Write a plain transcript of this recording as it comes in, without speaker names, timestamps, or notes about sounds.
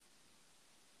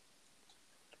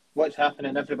What's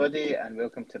happening, everybody, and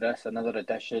welcome to another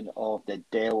edition of the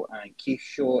Dale and Keith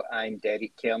Show. I'm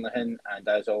Derek Kernahan, and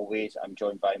as always, I'm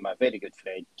joined by my very good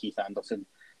friend Keith Anderson.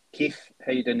 Keith,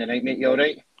 how you doing tonight, mate? You all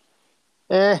right?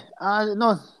 No,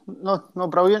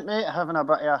 brilliant, mate. Having a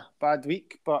bit of a bad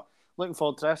week, but looking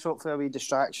forward to this. Hopefully, a wee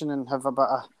distraction and have a bit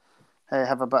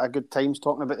of good times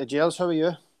talking about the jails. How are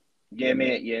you? Yeah,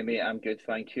 mate. I'm good,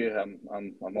 thank you.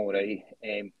 I'm all right.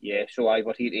 So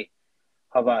we're here to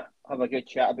have a good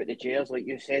chat about the jails, like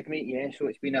you said, mate. Yeah, so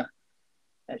it's been a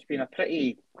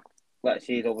pretty, let's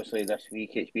say, obviously this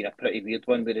week it's been a pretty weird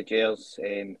one with the jails.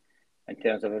 In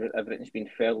terms of everything's been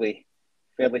fairly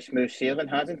smooth sailing,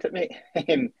 hasn't it, mate?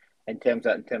 In terms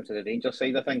of the Rangers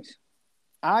side of things.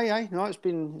 Aye. No, it's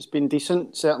been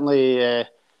decent. Certainly, as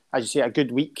you say, a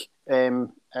good week.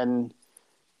 And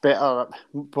better,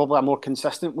 probably a more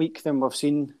consistent week than we've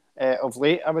seen of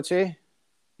late, I would say.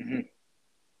 Mm-hmm.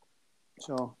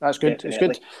 So that's good. Definitely.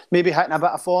 It's good. Maybe hitting a bit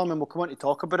of form, and we'll come on to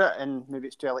talk about it. And maybe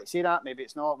it's too early to say that. Maybe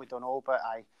it's not. We don't know. But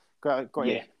I got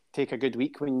to take a good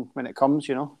week when it comes.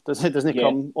 You know, doesn't it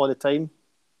come all the time?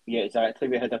 Yeah, exactly.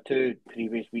 We had our two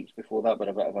previous weeks before that were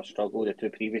a bit of a struggle. The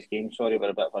two previous games, were a bit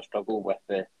of a struggle with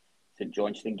the St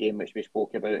Johnstone game, which we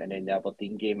spoke about, and then the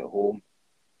Aberdeen game at home,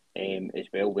 as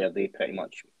well, where they pretty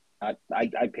much. I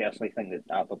personally think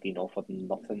that Aberdeen offered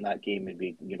nothing that game, and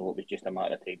it was just a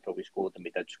matter of time till we scored, and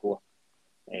we did score.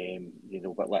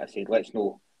 But like I said, let's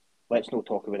not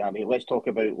talk about that, mate. Let's talk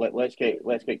about let's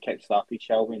get kick started,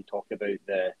 shall we, and talk about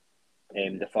the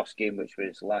first game, which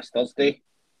was last Thursday.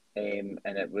 And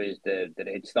it was the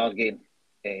Red Star game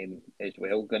as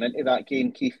well. Going into that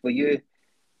game, Keith,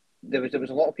 there was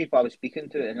a lot of people I was speaking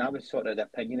to, and I was sort of the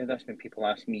opinion of this when people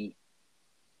ask me,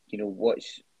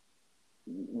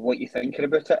 what you thinking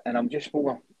about it, and I'm just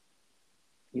more,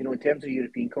 in terms of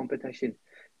European competition,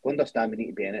 I understand we need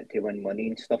to be in it to win money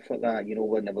and stuff like that.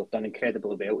 When we've done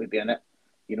incredibly well to be in it.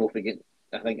 If we get,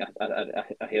 I think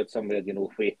I heard somewhere, if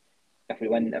we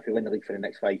win the league for the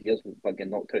next 5 years, we're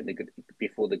getting knocked out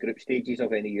before the group stages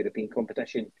of any European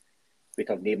competition, we'd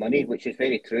have no money, which is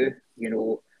very true.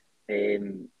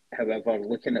 However,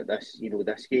 looking at this,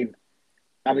 this game,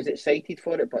 I was excited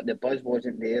for it, but the buzz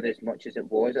wasn't there as much as it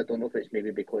was. I don't know if it's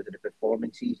maybe because of the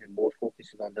performances and more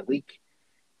focusing on the league.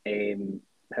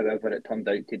 However, it turned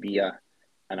out to be an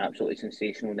absolutely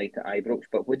sensational night at Ibrox.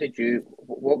 But what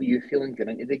were you feeling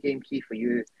going into the game, Keith? Were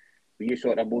you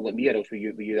sort of more like me, or else were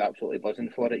you absolutely buzzing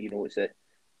for it? It's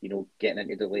getting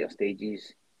into the later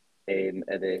stages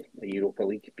of the Europa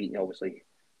League, beating, obviously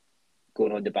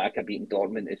going on the back of beating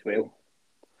Dortmund as well.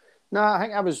 No, I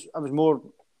think I was more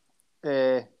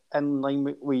in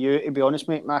line with you, to be honest,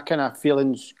 mate. My kind of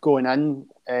feelings going in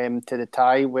to the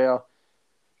tie were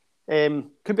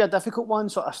could be a difficult one,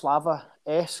 sort of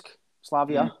Slavia-esque,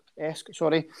 sorry. So,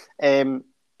 I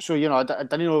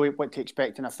didn't know what to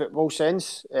expect in a football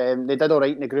sense. They did all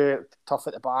right in the group, tough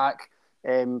at the back.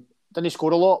 Didn't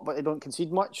score a lot, but they don't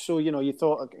concede much. So, you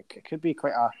thought it could be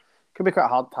quite a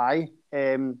hard tie,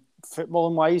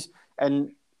 footballing wise.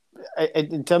 And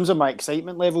in terms of my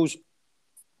excitement levels,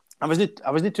 I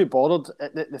wasn't too bothered.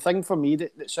 The thing for me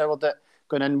that soured it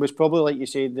going in was probably, like you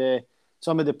said,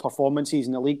 some of the performances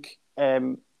in the league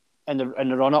in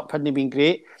the run up hadn't been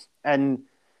great, and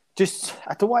just,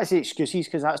 I don't want to say excuses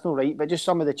because that's not right, but just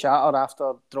some of the chatter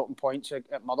after dropping points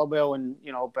at Motherwell, and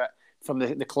but from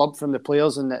the club, from the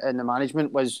players and the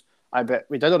management was, I bet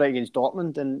we did all right against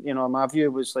Dortmund, and my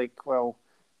view was like, well,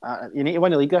 you need to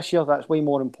win the league this year. That's way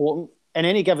more important. In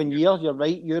any given year, you're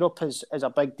right, Europe is a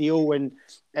big deal, and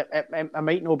it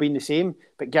might not be the same,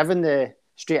 but given the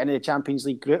straight into the Champions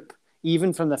League group,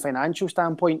 even from the financial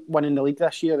standpoint, winning the league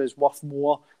this year is worth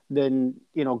more than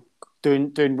going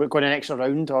an extra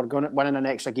round or winning an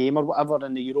extra game or whatever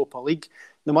in the Europa League.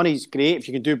 The money's great if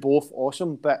you can do both,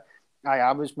 awesome. But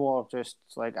I was more just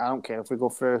like, I don't care if we go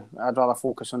through. I'd rather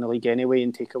focus on the league anyway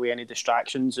and take away any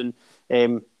distractions. And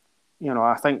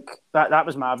I think that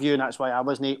was my view, and that's why I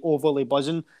wasn't overly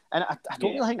buzzing. And I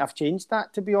don't really think I've changed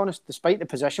that, to be honest. Despite the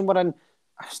position we're in,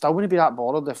 I still wouldn't be that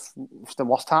bothered if the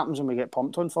worst happens and we get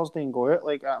pumped on Thursday and go out.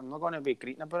 Like, I'm not going to be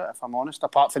greeting about it, if I'm honest,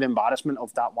 apart from the embarrassment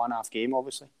of that one-half game,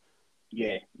 obviously.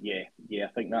 Yeah. I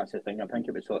think that's the thing. I think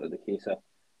it was sort of the case of,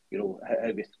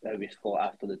 how we fought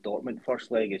after the Dortmund first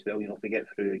leg as well. If we get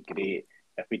through, great.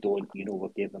 If we don't,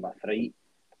 we'll give them a fright.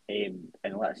 And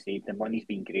let's say the money's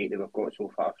been great that we've got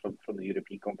so far from the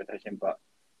European competition, but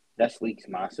this league's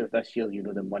massive this year.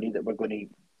 The money that we're going to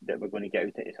get out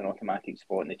of it is an automatic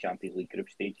spot in the Champions League group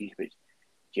stages, which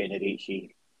generates you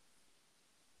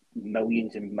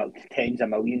millions and tens of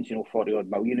millions. 40 odd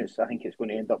million. I think it's going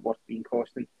to end up worth being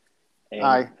costing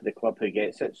for the club who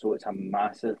gets it. So it's a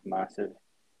massive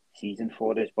season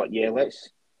for us. But yeah, let's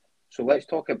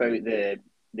talk about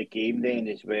the game then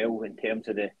as well in terms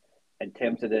of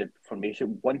the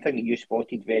formation. One thing that you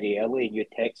spotted very early and you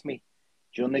text me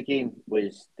during the game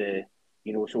was Sorry,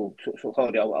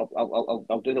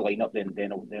 I'll do the lineup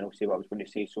then I'll say what I was going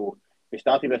to say. So we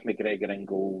started with McGregor in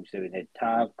goals. Then we had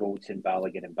Tav, Goldson,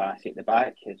 Balogun, and Bassey at the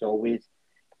back as always.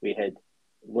 We had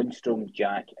Lundstrom,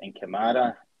 Jack, and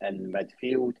Kamara in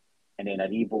midfield, and then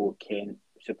Aribo, Kent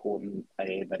supporting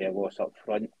Morelos up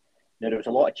front. Now, there was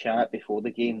a lot of chat before the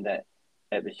game that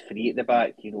it was free at the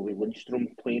back, with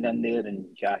Lundstrom playing in there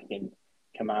and Jack and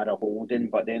Kamara holding,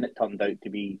 but then it turned out to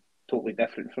be totally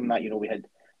different from that. We had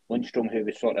Lundstrom who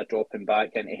was sort of dropping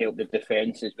back in to help the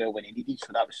defence as well when he needed,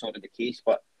 so that was sort of the case.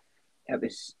 But it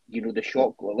was, the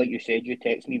shock, like you said, you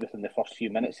texted me within the first few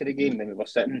minutes of the game when we were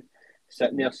sitting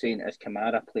there saying, is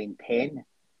Kamara playing 10?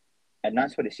 And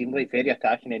that's what it seemed like, very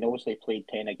attacking, and obviously played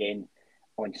 10 again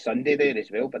on Sunday there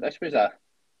as well. But that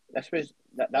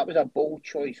was a bold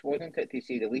choice, wasn't it, to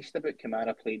say the least, about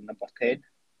Kamara playing number 10?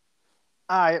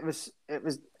 It was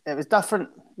different.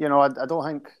 I don't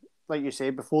think, like you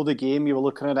said, before the game you were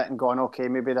looking at it and going, okay,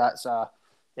 maybe that's a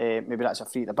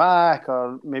free at the back,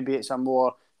 or maybe it's a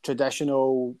more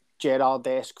traditional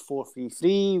Gerrard-esque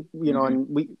 4-3-3.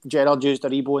 And Gerrard used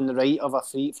Aribo on the right of a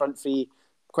front three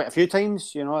quite a few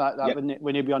times. That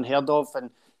wouldn't be unheard of, and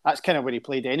that's kind of where he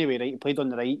played anyway, right? He played on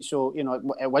the right, so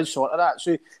it was sort of that.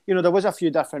 So there was a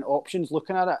few different options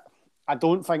looking at it. I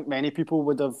don't think many people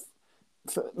would have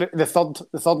the third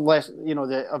less.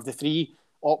 Of the three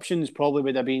options probably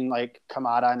would have been like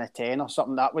Kamara and a 10 or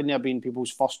something. That wouldn't have been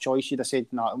people's first choice. You'd have said,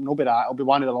 no, it'll be that. It'll be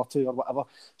one of the other two or whatever.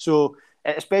 So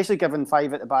especially given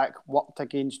 5 at the back worked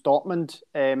against Dortmund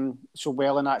so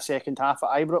well in that second half at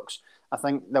Ibrox, I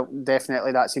think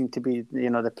that seemed to be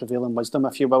the prevailing wisdom,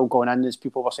 if you will, going in, as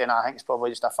people were saying. I think it's probably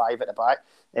just a 5 at the back.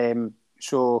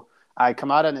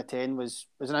 Kamara in the 10 was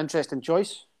an interesting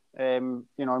choice. And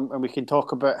we can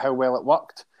talk about how well it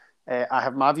worked. I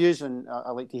have my views, and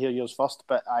I'd like to hear yours first.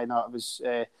 But I know it was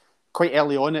quite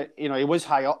early on. He was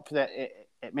high up that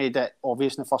it made it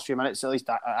obvious in the first few minutes. At least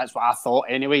that's what I thought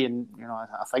anyway. And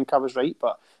I think I was right.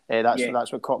 But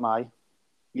that's what caught my eye.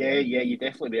 Yeah, you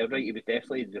definitely were right. He was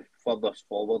definitely the furthest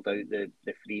forward out the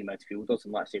three midfielders,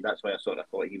 and that's why I sort of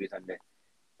thought he was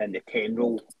in the 10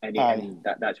 role, and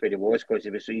that's where he was, because he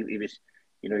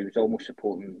was almost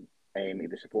supporting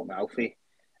Alfie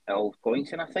at all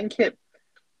points, and I think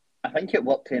it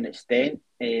worked to an extent.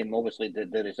 Obviously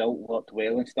the result worked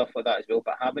well and stuff like that as well.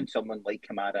 But having someone like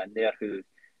Kamara in there who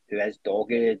is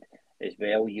dogged as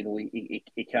well, he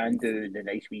can do the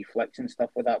nice wee flicks and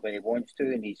stuff like that when he wants to,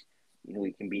 and he's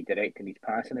he can be direct in his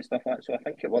passing and stuff like that. So I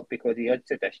think it worked, because he is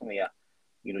traditionally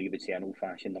you would say an old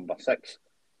fashioned number 6.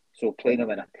 So playing him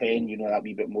in a 10, that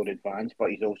wee bit more advanced, but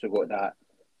he's also got that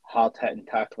hard hitting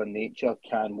tackling nature,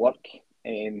 can work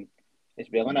as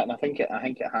well in it, and I think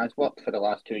it has worked for the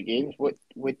last 2 games.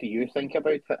 What do you think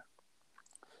about it?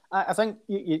 I think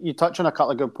you touch on a couple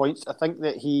of good points. I think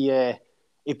that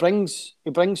he brings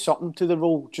something to the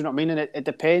role. Do you know what I mean? And it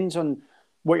depends on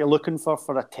what you're looking for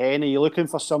a 10. Are you looking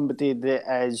for somebody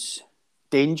that is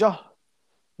danger?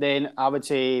 Then I would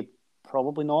say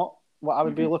probably not what I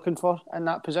would be looking for in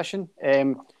that position.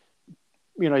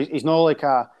 He's not like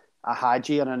a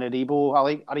Hadji or an Aribo,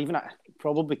 or even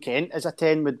probably Kent as a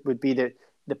 10 would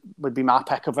be my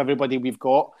pick of everybody we've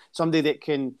got. Somebody that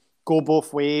can go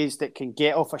both ways, that can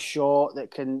get off a shot, that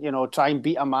can try and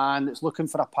beat a man, that's looking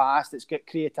for a pass, that's got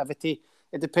creativity.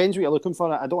 It depends what you're looking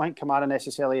for. I don't think Kamara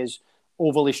necessarily is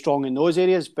overly strong in those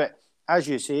areas, but as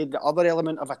you said, the other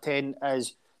element of a 10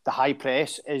 is the high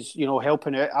press, is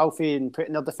helping out Alfie and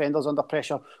putting their defenders under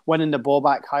pressure, winning the ball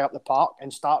back high up the park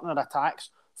and starting their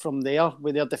attacks from there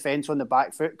with their defence on the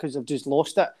back foot, because they've just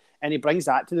lost it. And he brings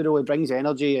that to the role. He brings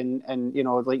energy and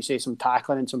like you say, some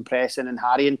tackling and some pressing and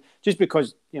harrying, just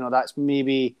because that's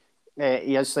maybe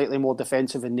he is slightly more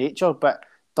defensive in nature, but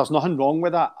there's nothing wrong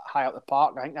with that high up the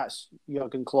park. I think that's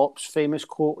Jurgen Klopp's famous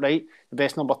quote, right? The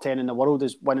best number 10 in the world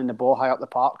is winning the ball high up the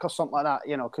park or something like that,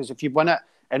 because if you win it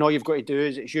and all you've got to do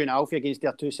is it's you and Alfie against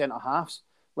their 2 centre-halves,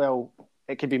 well,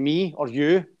 it could be me or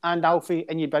you and Alfie,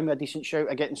 and you bring me a decent shout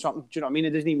at getting something. Do you know what I mean? It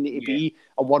doesn't even need to be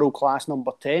a world-class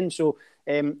number 10. So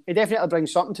he definitely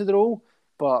brings something to the role,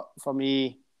 but for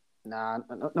me, not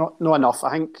enough.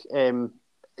 I think, and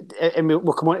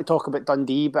we'll come on to talk about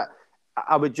Dundee, but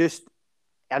I would just,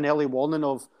 an early warning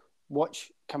of watch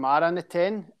Kamara in the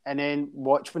 10, and then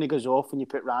watch when he goes off and you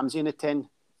put Ramsey in the 10.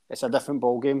 It's a different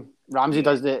ball game. Ramsey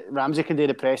can do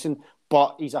the pressing,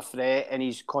 but he's a threat and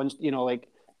he's constant.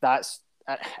 That's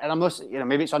and I'm not,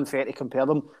 maybe it's unfair to compare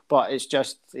them, but it's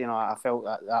just, I felt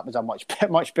that was a much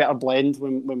better blend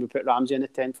when we put Ramsey in the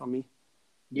 10 for me.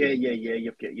 Yeah.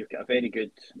 You've got a very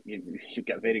good you've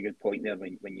got a very good point there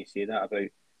when you say that about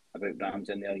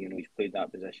Ramsey in there. He's played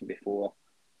that position before,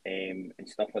 and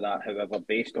stuff like that. However,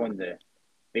 based on the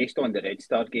Red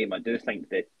Star game, I do think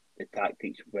that the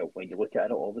tactics, well, when you look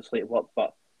at it, obviously it worked,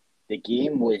 but the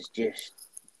game was just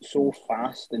so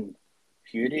fast and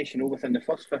furious. Within the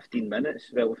first 15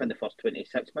 minutes, within the first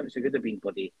 26 minutes, it could have been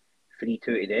bloody 3-2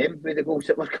 to them with the goals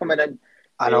that were coming in.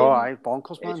 I know,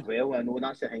 bonkers, man. As well, I know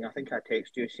that's the thing. I think I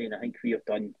texted you saying I think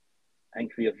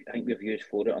we've used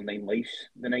 4 out of 9 lives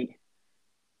tonight.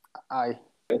 Aye.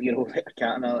 Well, like a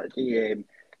cat analogy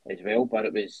as well, but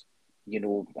it was,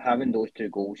 having those 2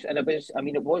 goals, and it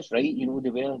was right.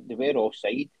 They were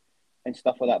offside and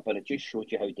stuff like that, but it just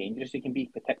showed you how dangerous they can be,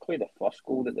 particularly the first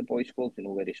goal that the boys scored.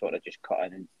 Where they sort of just cut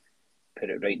in and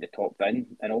put it right in the top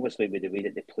bin, and obviously with the way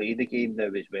that they play the game now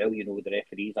as well, the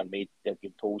referees they've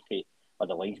been told to, or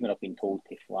the linesmen have been told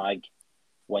to flag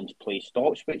once play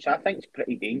stops, which I think is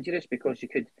pretty dangerous because you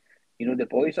could, the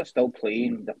boys are still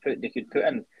playing. They could put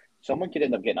in. Someone could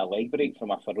end up getting a leg break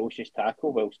from a ferocious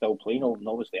tackle while still playing,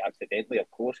 obviously accidentally, of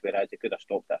course, whereas they could have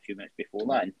stopped it a few minutes before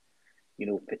that and,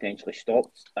 potentially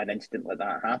stopped an instant like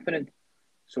that happening.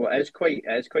 So it is quite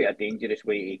a dangerous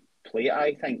way to play it,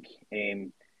 I think,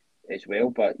 as well.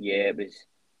 But yeah, it was,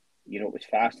 it was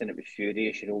fast and it was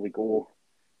furious.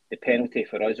 The penalty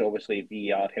for us, obviously,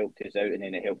 VAR helped us out, and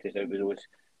then it helped us out with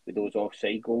those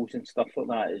offside goals and stuff like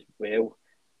that as well.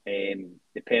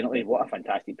 The penalty, what a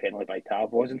fantastic penalty by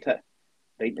Tav, wasn't it?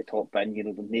 Right in the top bin, the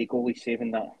no goalie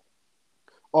saving that.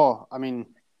 Oh, I mean,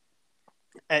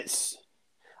 it's.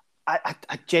 I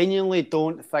genuinely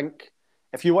don't think,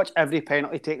 if you watch every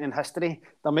penalty taken in history,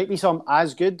 there might be some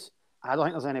as good. I don't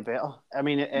think there's any better. I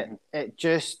mean, it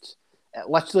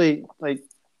literally, like,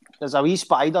 there's a wee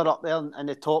spider up there in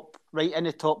the top, right in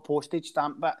the top postage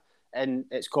stamp bit, and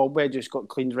its cobweb just got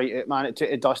cleaned right out, man. It took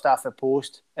the dust off the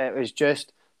post. It was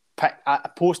just a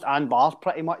post and bar,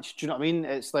 pretty much. Do you know what I mean?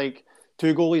 It's like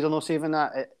 2 goalies are not saving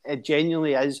that. It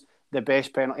genuinely is the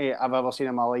best penalty I've ever seen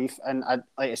in my life. And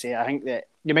like I say, I think that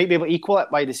you might be able to equal it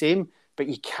by the same, but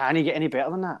you can't get any better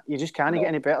than that. You just can't get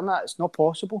any better than that. It's not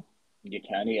possible. You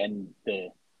can't, and the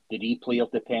replay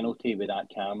of the penalty with that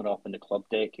camera up in the club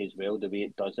deck as well, the way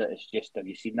it does it, it's just, have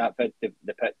you seen that the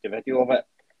video of it?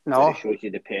 No. It shows you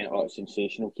the penalty. Oh, it's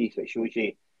sensational, Keith. It shows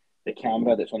you the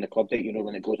camera that's on the club deck,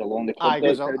 when it goes along the club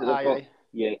deck. Aye.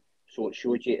 Yeah, so it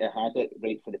showed you it had it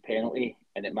right for the penalty,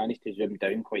 and it managed to zoom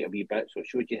down quite a wee bit, so it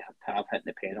showed you Tav hitting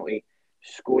the penalty,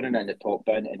 scoring in the top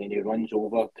bin, and then he runs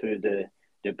over to the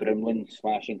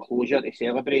Broomlin/enclosure to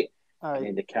celebrate. Aye. And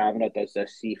then the camera does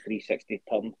this C360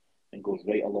 turn and goes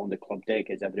right along the club deck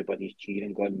as everybody's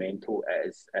cheering, going mental.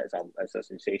 It's a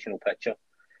sensational picture.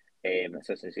 It's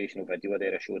a sensational video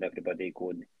there, showing everybody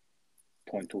going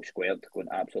tonto squared, going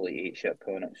absolutely apeshit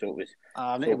on it. So it was.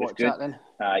 I need to watch that then.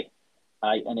 Aye,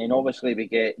 and then obviously we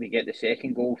get the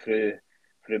second goal through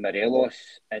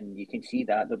Morelos, and you can see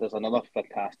that there's another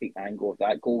fantastic angle of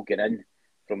that goal getting in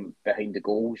from behind the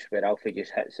goals, where Alfie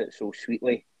just hits it so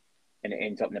sweetly, and it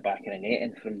ends up in the back of the net.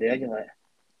 And from there, you're like,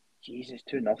 Jesus,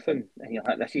 2-0, and you're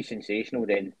like, this is sensational.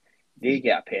 Then they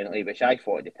get a penalty, which I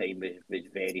thought at the time was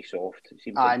very soft. It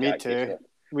seemed like me too.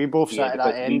 We both sat at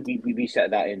that end. We sat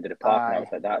at that end of the park, and I was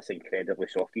like, that's incredibly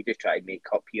soft. You just try to make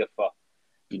up here for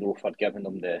giving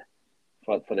them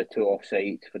for the two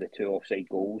offside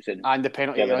goals and the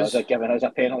penalty giving us a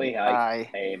penalty. Aye.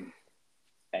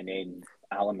 And then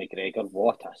Alan McGregor,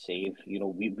 what a save!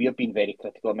 We have been very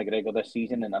critical of McGregor this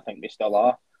season, and I think we still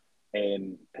are.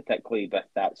 Particularly with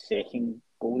that second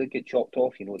goal that get chopped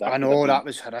off. I know that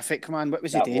was horrific, man. What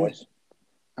was he doing?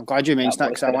 I'm glad you mentioned that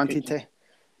because I wanted to.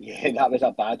 Yeah, that was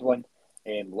a bad one.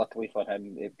 Luckily for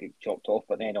him, it got chopped off,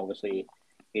 but then obviously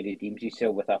he redeems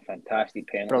himself with a fantastic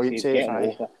penalty. Brilliant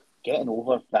save, getting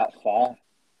over that far,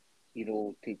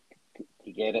 to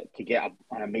get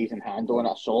an amazing hand on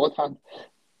it, a solid hand.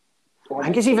 I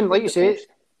think it's even, like you say,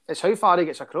 it's how far he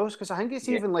gets across, because I think it's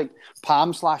even like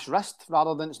palm/wrist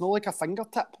rather than, it's not like a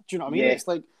fingertip. Do you know what I mean? Yeah.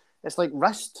 It's like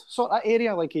wrist sort of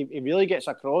area. Like he really gets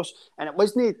across, and it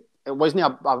wasn't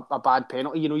a bad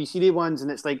penalty. You see the ones, and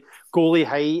it's like goalie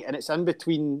height, and it's in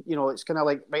between. It's kind of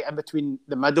like right in between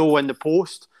the middle and the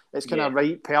post. It's kind of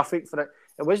right, perfect for it.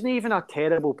 It wasn't even a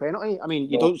terrible penalty. I mean,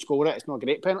 you don't score it; it's not a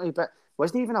great penalty, but it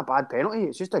wasn't even a bad penalty.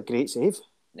 It's just a great save.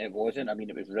 It wasn't. I mean,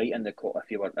 it was right in the corner.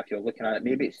 If you're looking at it,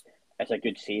 maybe it's a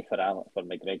good save for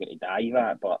McGregor to dive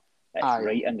at, but it's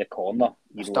right in the corner.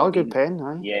 It's still a good pen,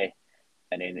 aye. Yeah,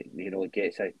 and then it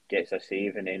gets a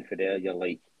save, and then for there you're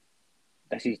like,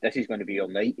 this is going to be your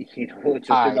night, you know.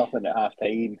 So 2-0 at half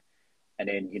time, and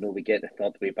then we get the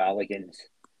third way Balogun's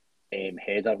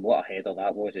header. What a header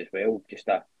that was as well. Just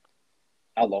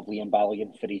I love Liam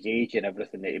Balogun for his age and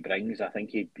everything that he brings. I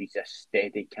think he's a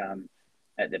steady cam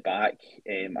at the back.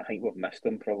 I think we've missed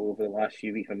him probably over the last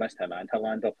few weeks. We missed him and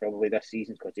Helander probably this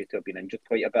season because they two have been injured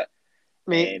quite a bit.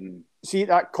 Mate, see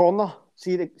that corner?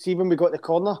 See when we got the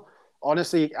corner?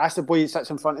 Honestly, ask the boy that sits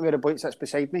in front of me or the boy that sits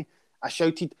beside me. I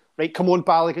shouted, right, come on,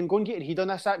 Balogun, go and get your head on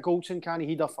this. That Goldson can't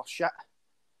header for shit.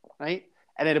 Right?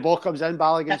 And then the ball comes in,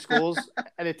 Balogun scores,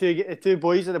 and the two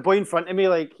boys, and the boy in front of me,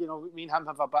 like, me and him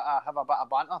have a bit of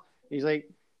banter. He's like,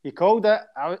 you called it.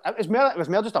 It was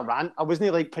more just a rant. I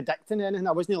wasn't like predicting anything.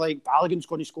 I wasn't like, Balogun's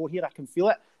going to score here. I can feel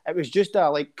it. It was just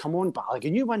like, come on,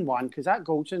 Balogun, you win one, because that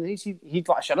Goldson, he'd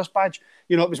got a sheriff's badge.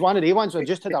 It was one of the ones where I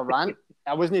just had a rant.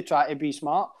 I wasn't trying to be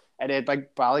smart. And then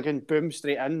big Balogun, boom,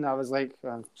 straight in. I was like,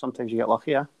 sometimes you get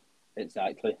lucky, yeah.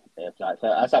 Exactly.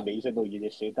 That's amazing, though. You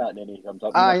just said that, and then he comes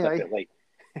up.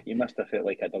 You must have felt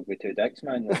like a dog with two dicks,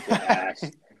 man. Like,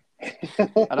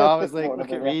 and I was like,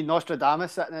 look at me,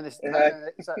 Nostradamus sitting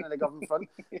in the government front.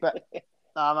 But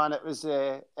nah, man, it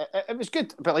was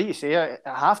good. But like you say, at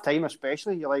half time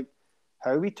especially, you're like,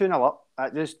 how are we 2-0 up?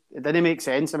 It didn't make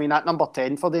sense. I mean, that number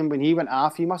 10 for them, when he went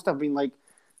off, he must have been like,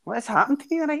 what has happened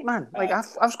to you tonight, man? Like,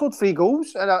 I've scored 3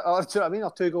 goals, and or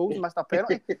 2 goals and missed a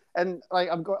penalty, and like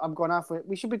I'm going off with,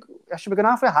 I should be going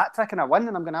off with a hat trick and a win,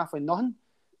 and I'm going off with nothing.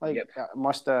 Like, yep. It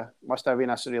must have been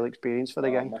a surreal experience for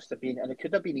the guy. It must have been, and it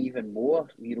could have been even more.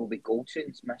 With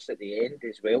Goldson's miss at the end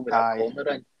as well, with that corner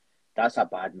in. That's a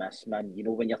bad miss, man.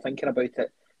 When you're thinking about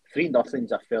it,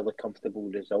 3-0's a fairly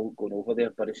comfortable result going over there,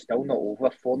 but it's still not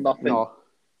over. 4-0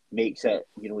 makes it.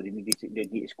 They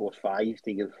need to score 5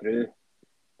 to get through.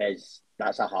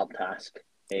 That's a hard task.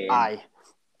 Aye,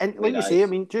 and like you say, I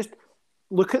mean, just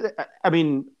look at it. I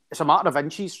mean, it's a matter of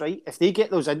inches, right? If they get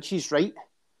those inches right,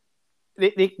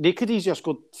 they could easily have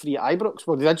scored 3 at Ibrox.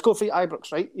 Well, they did score 3 at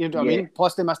Ibrox, right? You know what I mean?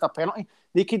 Plus they missed a penalty.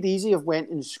 They could easily have went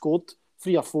and scored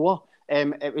 3 or 4.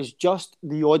 It was just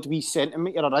the odd wee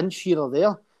centimetre or inch here or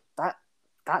there.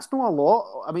 That's not a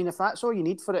lot. I mean, if that's all you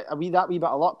need for it, that wee bit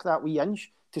of luck, that wee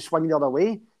inch to swing the other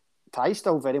way, Ty's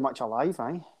still very much alive,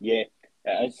 aye? Yeah,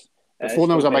 it is.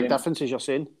 4-0's a big difference, as you're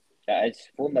saying. It is.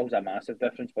 4-0's a massive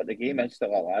difference, but the game is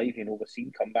still alive. We've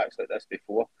seen comebacks like this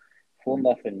before.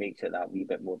 4-0 makes it that wee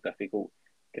bit more difficult,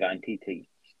 granted,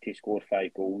 to score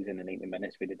 5 goals in the 90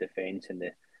 minutes with the defence, and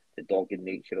the dogged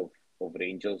nature of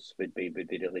Rangers would be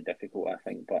really difficult, I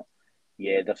think. But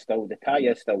yeah, the tie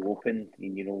is still open.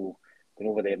 Going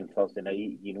over there on Thursday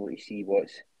night, to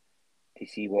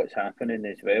see what's happening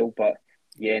as well. But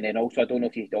yeah, and then also, I don't know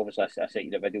if you obviously I sent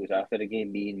you the videos after the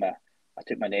game. I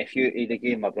took my nephew to the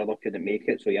game. My brother couldn't make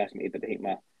it, so he asked me to take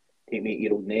my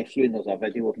 8-year-old nephew, and there's a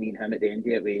video of me and him at the end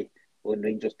of it on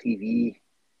Rangers TV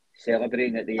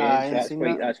celebrating at the end. So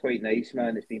that's quite nice,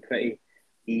 man. It's been pretty.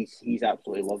 He's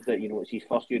absolutely loved it. It's his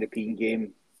first European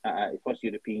game. 3-0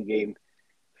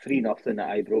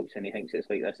 at Ibrox, and he thinks it's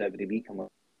like this every week.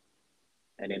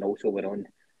 And then also we're on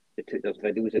there's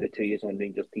videos of the 2 years on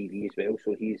Rangers TV as well.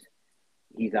 So he's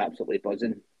absolutely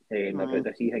buzzing about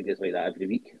this. He thinks it's like that every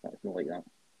week. That's not like that.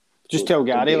 Just tell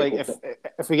Gary, like,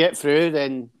 if we get through,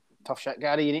 then tough shit,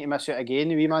 Gary. You need to miss it again.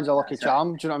 The wee man's a lucky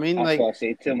charm. Do you know what I mean? That's what I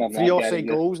said to him. 3 offside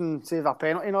goals and save a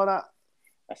penalty and all that.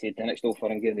 I said, the next goal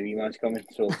for him, getting the wee man's coming.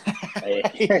 So,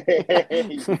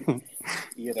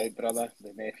 you're right, brother.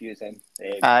 The nephew's in.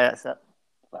 That's it.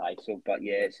 So, but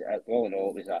yeah, all in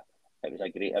all, it was a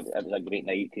great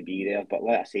night to be there. But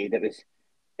like I said,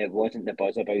 it wasn't the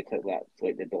buzz about it,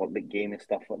 like the Dortmund game and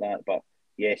stuff like that. But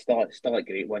yeah, still a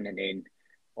great one. And then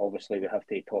obviously we have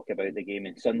to talk about the game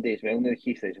on Sunday as well now,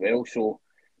 Keith, as well. So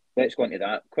let's go into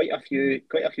that. Quite a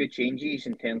few changes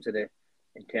in terms of the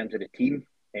team,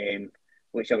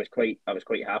 which I was quite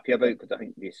happy about, because I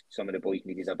think some of the boys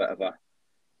needed a bit of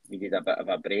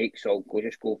a break. So I'll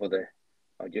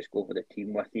just go over the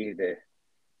team with you, the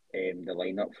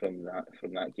lineup from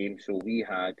that game. So we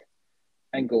had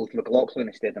in goals McLaughlin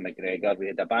instead of McGregor. We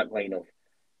had a back line of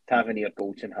Tavernier,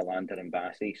 Goldson, Helander and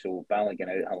Bassey. So Balogun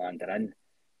out, Helander in.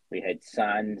 We had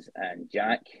Sands and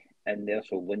Jack in there.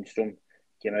 So Lundstrom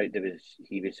came out.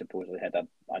 He was supposedly had a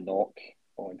knock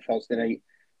on Thursday night.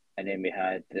 And then we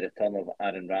had the return of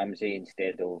Aaron Ramsey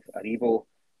instead of Aribo,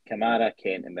 Kamara,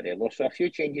 Kent and Morelos. So a few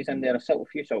changes in there, a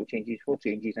few subtle changes, 4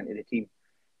 changes into the team.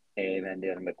 And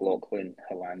there McLaughlin,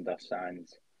 Helander,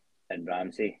 Sands and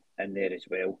Ramsey in there as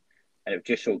well. And it was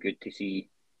just so good to see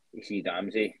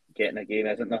Ramsey getting a game,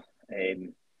 isn't there?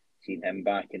 Seeing him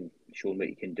back and showing what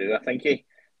he can do. I think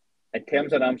in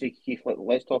terms of Ramsey, Keith,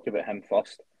 let's talk about him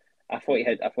first. I thought he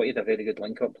had a very good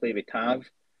link up play with Tav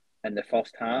in the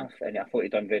first half, and I thought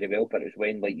he'd done very well. But it was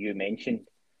when, like you mentioned,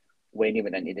 when he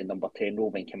went into the number 10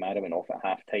 role, when Kamara went off at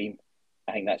half time.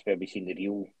 I think that's where we seen the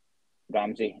real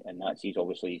Ramsey, and that's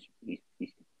obviously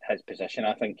his position.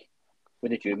 I think. What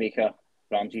did you make of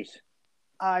Ramsey's?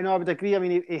 I know, I would agree. I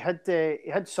mean, he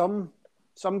had some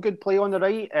good play on the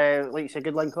right. Like you said,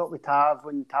 good link up with Tav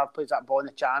when Tav plays that ball in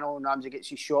the channel and Ramsey gets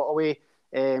his shot away.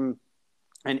 And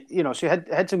so he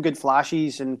had some good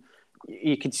flashes and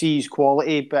you could see his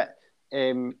quality, but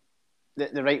the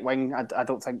right wing I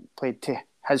don't think played to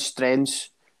his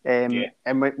strengths. And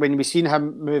when we seen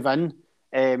him move in,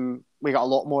 we got a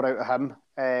lot more out of him.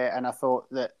 And I thought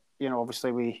that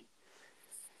obviously we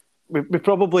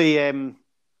probably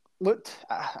looked.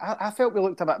 I felt we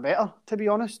looked a bit better, to be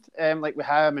honest. Like with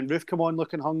him and Roof come on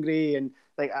looking hungry, and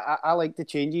like I liked the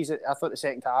changes. I thought the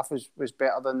second half was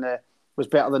better than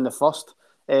the first.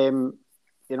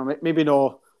 Maybe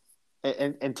no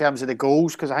in terms of the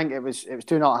goals, because I think it was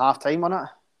 2-0 at half time on it.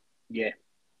 Yeah.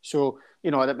 So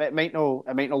it might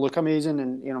not look amazing,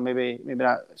 and maybe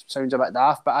that sounds a bit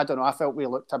daft, but I don't know. I felt we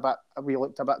looked a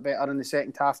bit better in the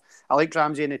second half. I liked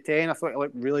Ramsey in the 10. I thought he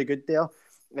looked really good there,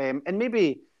 and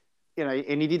maybe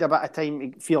he needed a bit of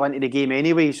time to feel into the game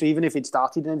anyway. So even if he'd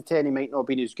started in the 10, he might not have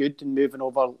been as good, and moving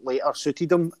over later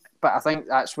suited him. But I think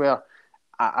that's where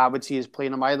I would see us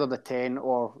playing him either the 10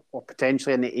 or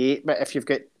potentially in the 8. But if you've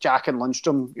got Jack and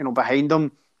Lundstram, behind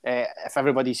him, if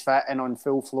everybody's fit and on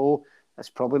full flow, it's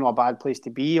probably not a bad place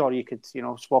to be. Or you could,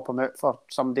 swap him out for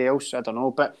somebody else. I don't know.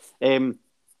 But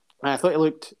I thought he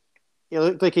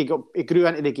looked like he grew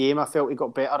into the game. I felt he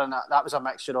got better, and that was a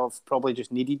mixture of probably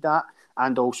just needed that,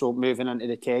 and also moving into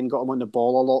the 10, got him on the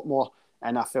ball a lot more,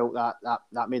 and I felt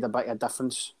that made a bit of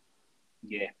difference.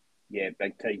 Yeah,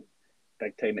 big time.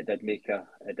 It did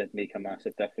make a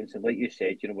massive difference. And like you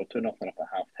said, we're 2-0 up at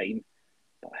half time.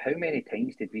 But how many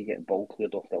times did we get ball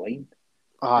cleared off the line?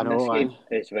 I know, this game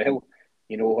as well.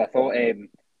 I thought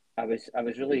I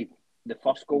was really the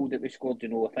first goal that we scored.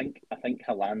 I think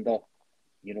Helander,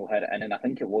 had it in, and I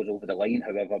think it was over the line.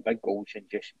 However, Big Goldson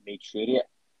just made sure of it.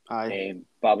 Aye.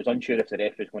 But I was unsure if the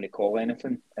ref was going to call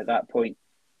anything at that point.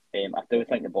 I still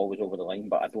think the ball was over the line,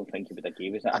 but I don't think he would have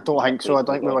gave us it. I don't think so. I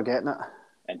think we were getting it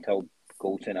until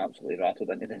Goldson absolutely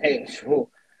rattled into the net.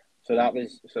 So that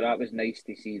was nice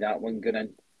to see that one going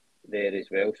in there as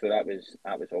well. So that was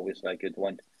obviously a good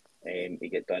one. He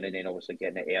get done, and then obviously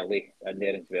getting it early in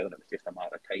there as well. And it was just a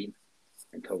matter of time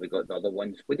until we got the other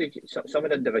ones. Some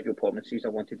of the individual performances I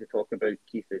wanted to talk about,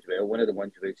 Keith, as well. One of the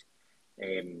ones was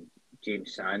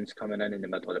James Sands coming in the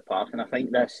middle of the park, and I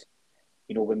think this,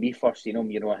 when we first seen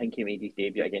him, I think he made his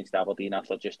debut against Aberdeen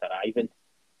after just arriving,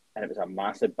 and it was a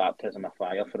massive baptism of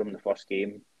fire for him the first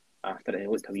game after, and he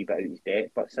looked a wee bit out of his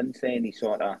depth. But since then, he's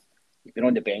been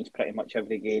on the bench pretty much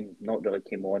every game, not really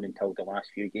came on until the last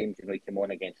few games. He came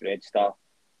on against Red Star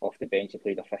off the bench. He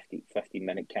played a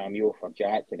 15-minute cameo for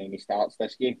Jack, and then he starts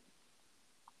this game.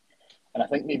 And I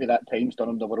think maybe that time's done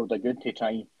him the world of good to try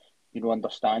and,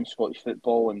 understand Scottish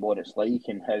football and what it's like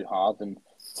and how hard and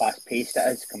fast-paced it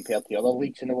is compared to other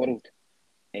leagues in the world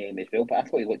as well. But I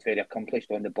thought he looked very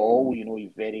accomplished on the ball. He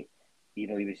was very, he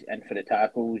was in for the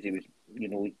tackles. He was,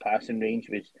 his passing range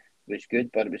was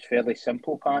good, but it was fairly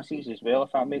simple passes as well,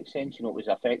 if that makes sense. It was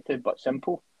effective but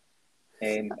simple.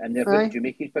 And there, what did you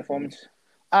make his performance?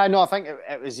 No, I think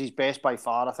it was his best by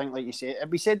far. I think, like you said,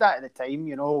 we said that at the time,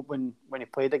 when he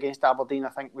played against Aberdeen. I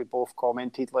think we both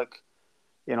commented,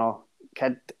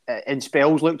 kid in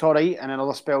spells looked all right, and in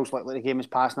other spells looked like the game was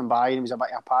passing him by and he was a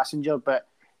bit of a passenger, but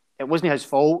it wasn't his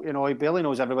fault. He barely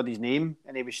knows everybody's name,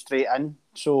 and he was straight in.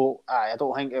 So I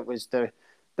don't think it was the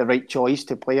right choice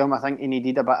to play him. I think he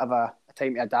needed a bit of a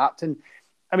time to adapt. And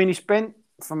I mean, he spent,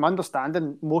 from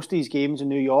understanding, most of his games in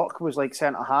New York was like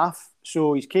centre half.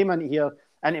 So he's came in here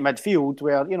into midfield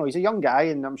where, he's a young guy,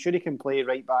 and I'm sure he can play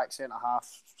right back, centre half,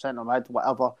 centre mid,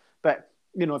 whatever. But,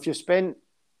 if you spent,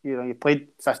 you played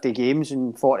 50 games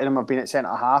and 40 of them have been at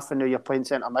centre half, and now you're playing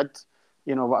centre mid,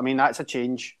 what I mean? That's a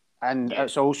change. And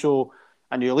it's also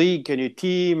a new league, a new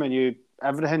team, a new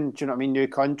everything, do you know what I mean? New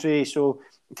country. So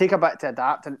take a bit to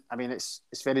adapt. And I mean, it's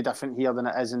very different here than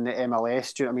it is in the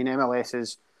MLS. Do you know what I mean?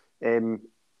 MLS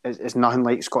is nothing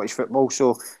like Scottish football.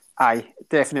 So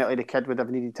definitely the kid would have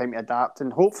needed time to adapt.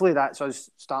 And hopefully that's us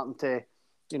starting to,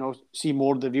 see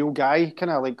more of the real guy, kind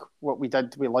of like what we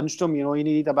did with Lundstram. You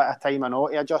needed a bit of time and all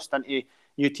to adjust into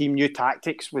new team, new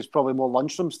tactics was probably more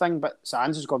Lundstram's thing, but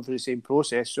Sands has gone through the same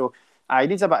process. So he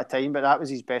needs a bit of time, but that was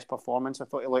his best performance. I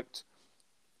thought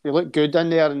he looked good in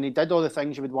there, and he did all the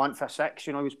things you would want for six.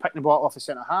 He was picking the ball off the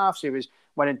centre half, so he was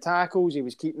winning tackles, he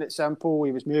was keeping it simple,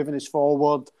 he was moving us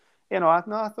forward. I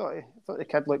thought the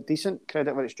kid looked decent.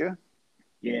 Credit where it's due.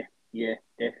 Yeah,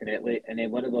 definitely. And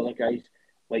then one of the other guys,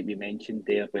 like we mentioned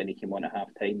there when he came on at half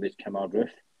time, was Kemar Roof.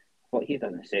 I thought he had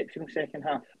an exceptional second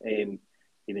half.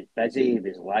 He was busy, he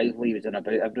was lively, he was in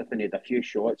about everything. He had a few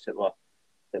shots that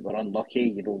were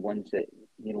unlucky, ones that,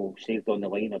 saved on the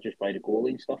line or just by the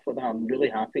goalie and stuff like that. I'm really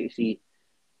happy to see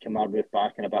Kemar Roof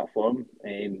back in a bit of form.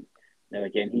 Now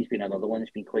again, he's been another one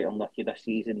that's been quite unlucky this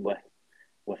season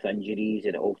with injuries,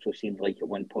 and it also seemed like at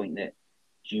one point that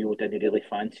Gio didn't really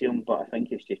fancy him, but I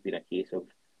think it's just been a case of,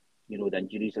 the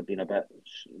injuries have been a bit,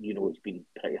 it's been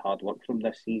pretty hard work from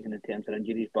this season in terms of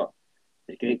injuries, but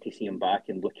it's great to see him back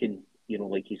and looking,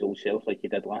 like his old self, like he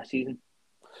did last season.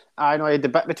 I know he had the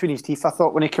bit between his teeth, I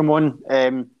thought, when he came on.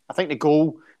 I think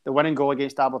the winning goal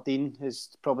against Aberdeen has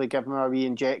probably given him a wee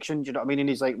injection. Do you know what I mean? And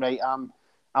he's like, right,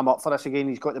 I'm up for this again.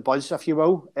 He's got the buzz, if you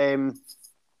will.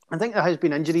 I think there has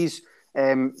been injuries,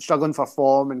 struggling for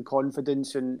form and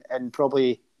confidence, and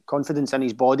probably confidence in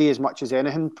his body as much as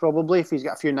anything. Probably if he's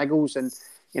got a few niggles, and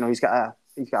he's got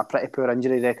a pretty poor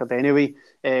injury record anyway.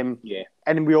 Yeah,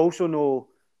 and we also know,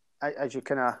 as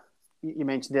you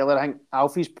mentioned earlier, I think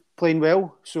Alfie's playing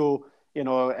well. So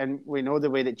and we know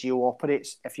the way that Gio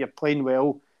operates. If you're playing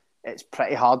well, it's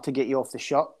pretty hard to get you off the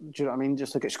shirt. Do you know what I mean?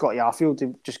 Just look at Scotty Arfield;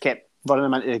 he just kept running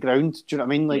him into the ground. Do you know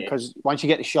what I mean? Like, because once you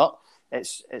get the shirt,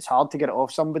 it's hard to get it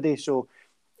off somebody. So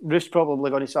Roof's probably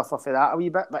going to suffer for that a wee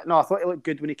bit. But no, I thought he looked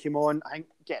good when he came on. I think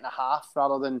getting a half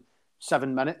rather than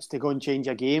 7 minutes to go and change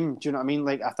a game. Do you know what I mean?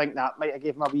 Like, I think that might have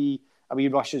given him a wee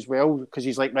rush as well, because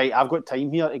he's like, right, I've got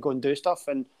time here to go and do stuff.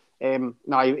 And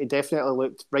no, he definitely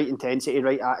looked right intensity,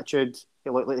 right attitude. He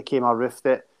looked like the Kemar Roof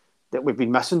that we've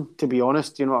been missing, to be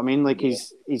honest. Do you know what I mean? Like,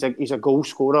 he's a goal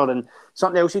scorer. And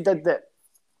something else he did that,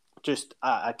 just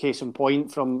a case in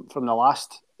point from the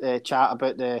last chat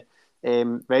about the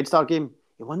Red Star game,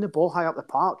 he won the ball high up the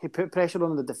park. He put pressure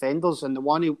on the defenders, and the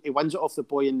one he wins it off the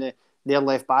boy in their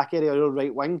left back area, or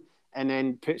right wing, and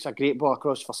then puts a great ball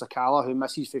across for Sakala, who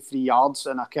misses for 3 yards,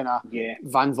 and a kind of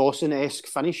Van Vossen-esque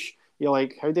finish. You're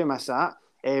like, how do you miss that?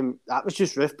 That was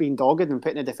just Roof being dogged and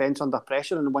putting the defence under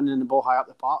pressure and winning the ball high up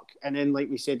the park. And then, like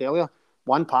we said earlier,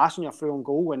 one pass and you're through on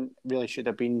goal, and really should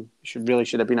have been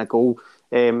a goal.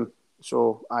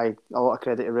 So a lot of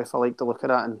credit to Roof. I like the look of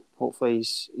that, and hopefully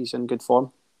he's in good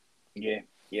form. Yeah.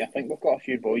 I think we've got a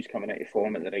few boys coming out of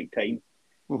form at the right time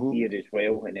here as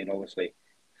well, and then obviously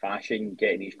Fashion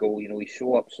getting his goal. He's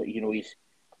so up, so he's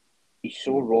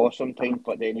so raw sometimes,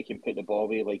 but then he can put the ball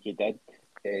away like he did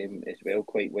as well,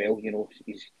 quite well.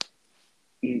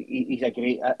 He's a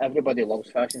great. Everybody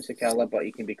loves Fashion Sakala, but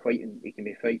he can be quite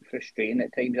frustrating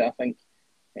at times, I think,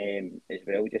 as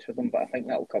well, just with him. But I think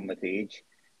that'll come with age,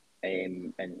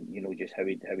 and just how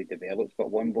he develops.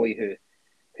 But one boy who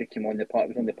came on the park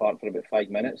was on the park for about 5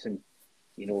 minutes, and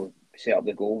set up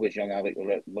the goal was young Alec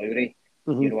Lowry.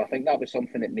 I think that was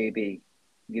something that maybe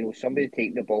somebody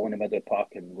taking the ball in the middle of the park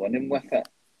and running with it.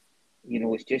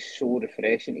 It's just so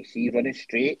refreshing to see, running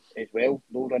straight as well,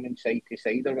 no running side to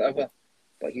side or whatever.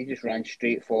 But he just ran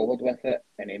straight forward with it,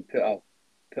 and then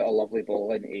put a lovely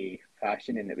ball into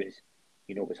Fashion, and it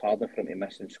was harder for him to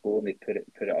miss and score, and they put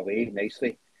it away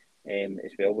nicely,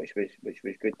 as well, which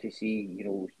was good to see.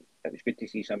 It was good to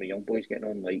see some of the young boys getting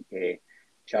on, like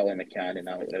Charlie McCann and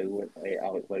Alec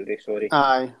Lowry, sorry,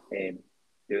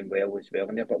 doing well as well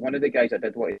in there. But one of the guys I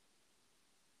did want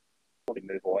to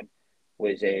move on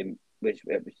was I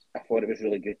thought it was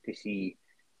really good to see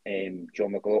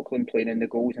John McLaughlin playing in the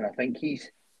goals, and I think he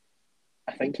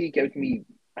gives me,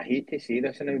 I hate to say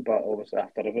this now, but obviously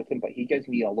after everything, but he gives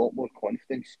me a lot more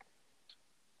confidence,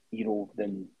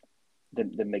 than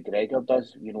McGregor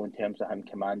does, in terms of him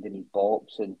commanding his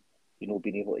box and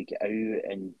being able to get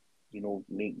out and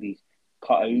make these,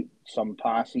 cut out some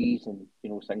passes and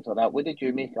things like that. What did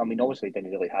you make? I mean, obviously he didn't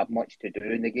really have much to do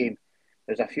in the game.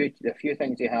 There's a few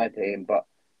things he had, but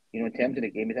in terms of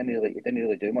the game, he didn't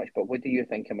really do much. But what do you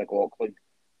think of McLaughlin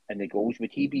and the goals?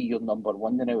 Would he be your number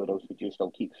one now, or else would you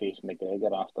still keep facing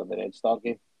McGregor after the Red Star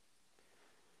game?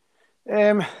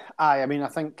 I mean, I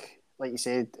think, like you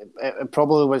said, it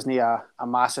probably wasn't a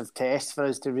massive test for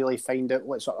us to really find out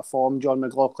what sort of form John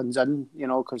McLaughlin's in,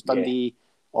 because Dundee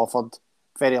offered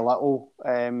very little,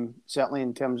 certainly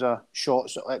in terms of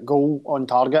shots at goal on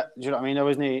target. Do you know what I mean? There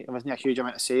wasn't a huge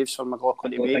amount of saves for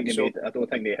McLaughlin to make. I don't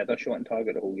think they had a shot on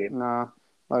target the whole game. Nah.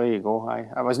 Well, there you go. I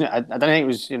didn't think it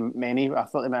was many. I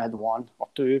thought they might have had one or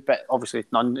two, but obviously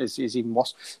none is even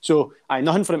worse. So,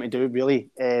 nothing for him to do really.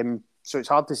 So it's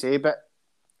hard to say, but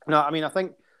no, I mean, I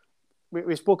think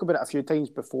we spoke about it a few times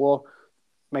before.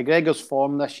 McGregor's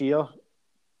form this year,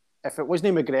 if it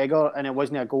wasn't McGregor and it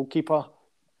wasn't a goalkeeper,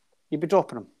 you'd be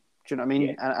dropping him. Do you know what I mean?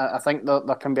 Yeah. And I think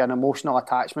there can be an emotional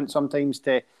attachment sometimes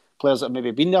to players that have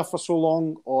maybe been there for so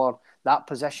long, or that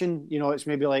position. You know, it's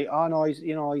maybe like, oh no, he's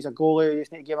a goalie, you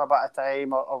just need to give him a bit of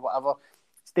time or whatever.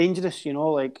 It's dangerous, you know.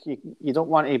 Like you don't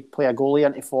want to play a goalie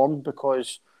into form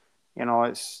because you know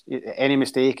it's any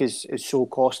mistake is so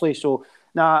costly. So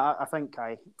I think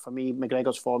for me,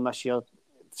 McGregor's form this year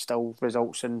still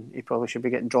results in he probably should be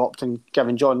getting dropped and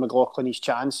giving John McLaughlin his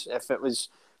chance. If it was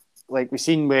like we've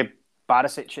seen with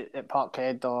Barisic at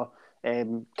Parkhead or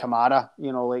Kamara,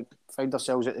 you know, like found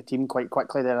ourselves at the team quite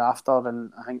quickly thereafter,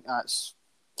 and I think that's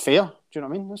fair. Do you know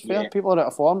what I mean? That's fair. Yeah. People are out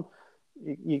of form.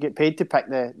 You get paid to pick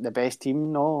the best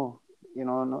team. No, you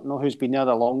know, no who's been there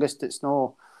the longest. It's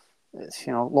you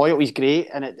know, loyalty's great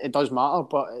and it does matter,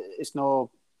 but it's no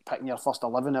picking your first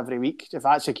 11 every week. If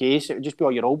that's the case, it would just be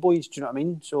all your old boys. Do you know what I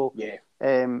mean? So Yeah.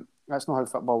 That's not how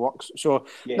football works. So,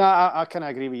 Yeah. I kind of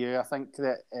agree with you. I think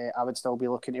that I would still be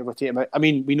looking to rotate him out. I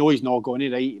mean, we know he's not going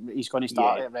to, right? He's going to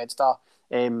start at Red Star.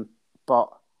 But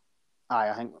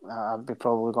I think I'd be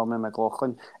probably going with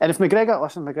McLaughlin. And if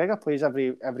McGregor plays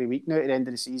every week now at the end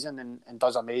of the season and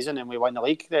does amazing and we win the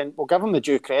league, then we'll give him the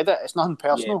due credit. It's nothing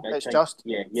personal. It's just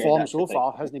form so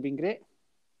far hasn't been great.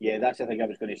 Yeah, that's the thing I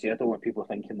was going to say. I don't want people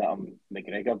thinking that I'm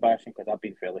McGregor bashing because I've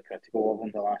been fairly critical of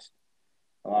him the last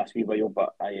wee while,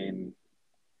 but I'm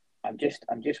just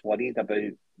worried about,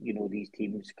 you know, these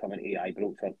teams coming to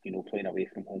Ibrox or, you know, playing away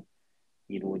from home,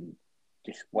 you know, and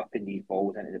just whipping these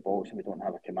balls into the box, and we don't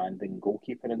have a commanding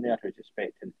goalkeeper in there who's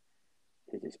expecting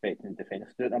the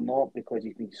defence to do it. I'm not, because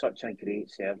he's been such a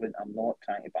great servant. I'm not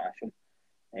trying to bash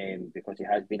him, because he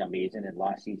has been amazing, and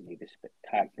last season he was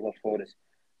spectacular for us.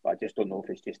 But I just don't know if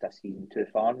it's just a season too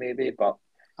far, maybe. But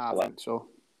I think so.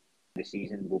 The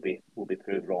season will be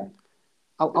proved wrong.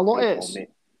 A lot of it.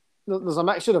 There's a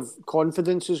mixture of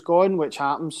confidence is gone, which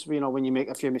happens, you know, when you make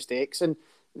a few mistakes, and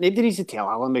nobody needs to tell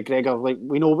Alan McGregor, like,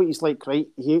 we know what he's like, right?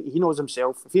 He knows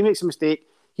himself. If he makes a mistake,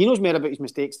 he knows more about his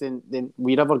mistakes than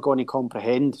we're ever going to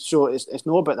comprehend. So it's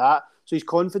not about that. So his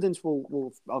confidence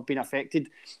will have been affected,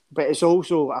 but it's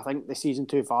also, I think, the season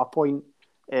too far point.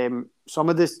 Some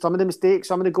of the mistakes,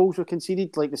 some of the goals were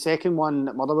conceded, like the second one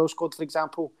that Motherwell scored, for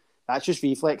example. That's just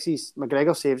reflexes.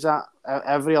 McGregor saves that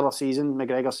every other season.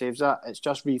 McGregor saves that. It's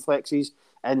just reflexes,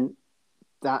 and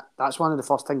that's one of the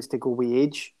first things to go with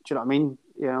age. Do you know what I mean?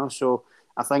 You know, so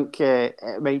I think it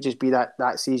might just be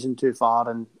that season too far,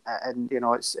 and you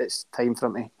know, it's time for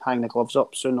him to hang the gloves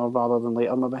up sooner rather than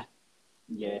later, maybe.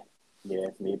 Yeah,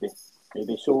 maybe.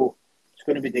 So it's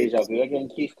going to be deja vu again,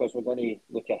 Keith, because we're going to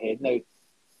look ahead now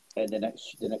in the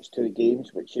next two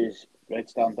games, which is Red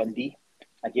Star and Dundee.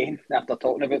 Again, after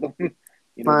talking about them,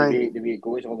 you know, the way it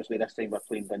goes. Obviously, this time we're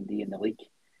playing Dundee in the league,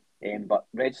 but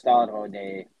Red Star on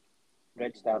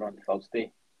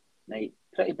Thursday night.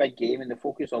 Pretty big game, and the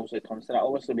focus obviously turns to that.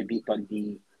 Obviously, we beat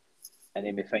Dundee, and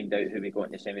then we find out who we got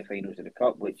in the semi-finals of the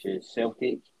Cup, which is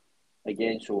Celtic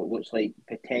again. So it looks like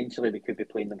potentially we could be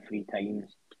playing them 3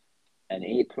 times in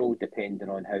April, depending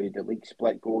on how the league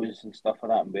split goes and stuff like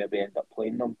that, and where we end up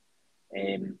playing them.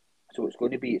 So it's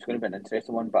going to be an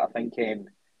interesting one. But I think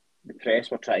the press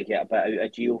were trying to get a bit out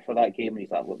of Gio for that game, and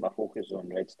he's like, "Look, my focus is on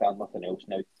Red Star, nothing else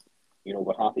now. You know,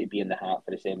 we're happy to be in the hat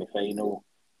for the semi-final,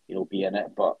 you know, be in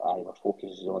it, but our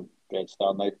focus is on Red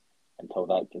Star now until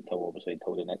that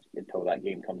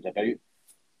game comes about.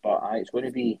 But it's going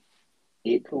to be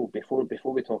April before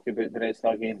we talk about the Red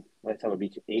Star game. Let's have a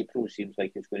reach. April seems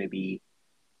like it's going to be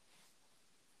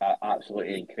an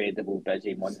absolutely incredible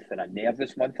busy month and a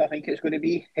nervous month. I think it's going to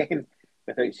be.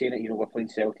 Without saying it, you know, we're playing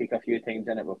Celtic a few times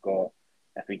in it. We've got,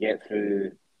 if we get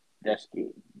through this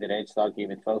game, the Red Star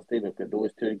game on Thursday, we've got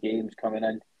those 2 games coming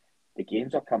in. The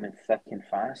games are coming thick and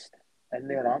fast in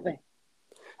there, aren't they?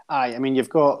 Aye, I mean, you've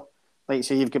got, like you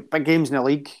say, you've got big games in the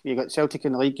league. You've got Celtic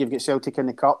in the league, you've got Celtic in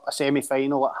the Cup, a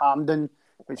semi-final at Hampden,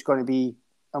 which is going to be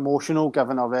emotional,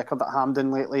 given our record at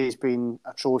Hampden lately has been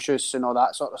atrocious and all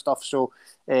that sort of stuff. So,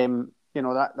 you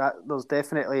know, that there's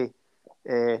definitely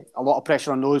a lot of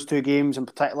pressure on those 2 games in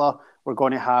particular. We're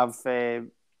going to have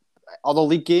other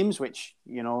league games, which,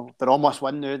 you know, they're all must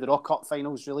win now. They're all cup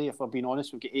finals, really, if we're being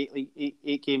honest. We've got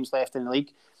eight games left in the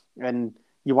league, and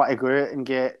you want to go out and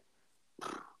get,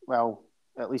 well,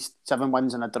 at least 7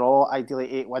 wins and a draw,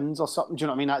 ideally 8 wins or something. Do you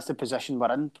know what I mean? That's the position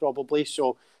we're in, probably.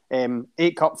 So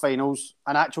 8 cup finals,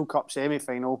 an actual cup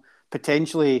semi-final,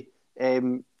 potentially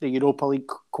the Europa League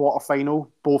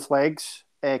quarter-final, both legs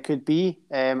could be.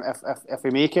 If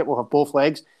we make it, we'll have both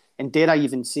legs. And dare I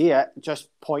even say it, just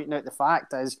pointing out the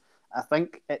fact is, I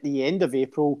think at the end of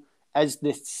April is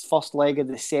the first leg of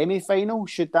the semi-final.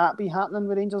 Should that be happening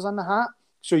with Rangers in the hat?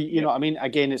 So, you know what I mean?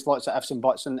 Again, it's lots of ifs and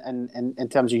buts in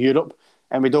terms of Europe.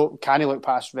 and we can't look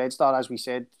past Red Star, as we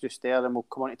said just there, and we'll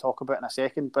come on to talk about it in a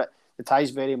second. But the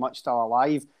tie's very much still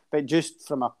alive. But just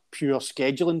from a pure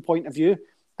scheduling point of view,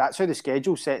 that's how the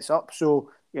schedule sets up. So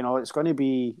it's going to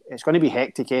be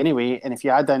hectic anyway. And if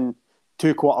you add in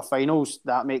 2 quarterfinals,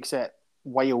 that makes it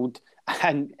wild.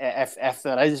 And if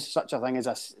there is such a thing as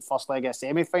a first leg of a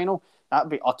semi-final, that'd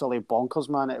be utterly bonkers,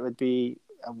 man. It would be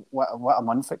what a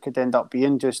month it could end up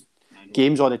being. Just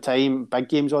games all the time, big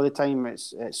games all the time.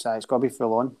 It's got to be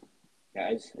full on.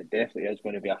 It is. It definitely is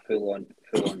going to be a full on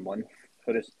month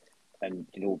for us. And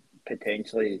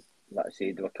potentially, like I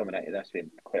said, we're coming into this with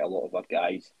quite a lot of our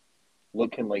guys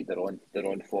looking like they're on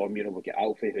form. We've got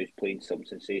Alfie, who's playing some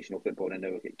sensational football, and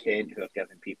now we've got Kent, who are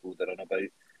giving people the runabout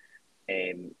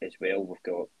as well. We've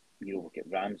got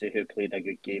Ramsey, who played a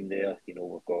good game there.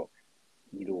 We've got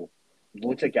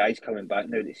loads of guys coming back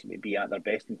now that seem to be at their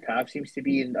best, and Tav seems to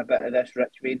be in a bit of this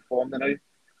rich vein form now.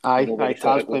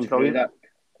 Tav's playing brilliant.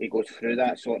 He goes through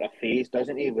that sort of phase,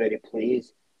 doesn't he, where he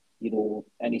plays,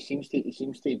 and he seems to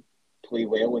play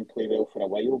well for a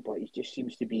while, but he just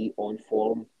seems to be on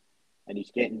form, and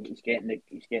he's getting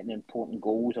important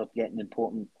goals or getting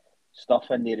important stuff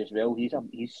in there as well. He's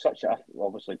such a,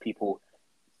 obviously people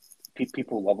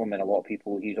love him, and a lot of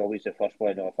people, he's always the first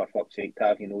one. Oh, for fuck's sake,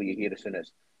 Tav, you hear as soon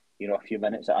as a few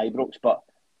minutes at Ibrox, but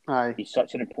he's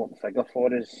such an important figure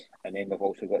for us. And then we've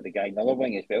also got the guy another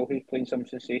wing as well, who's playing some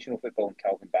sensational football, and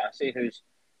Calvin Bassey, who's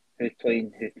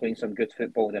playing some good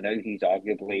football. And now he's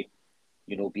arguably,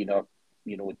 been our,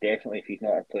 definitely, if he's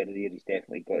not our player of the year, he's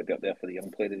definitely got to be up there for the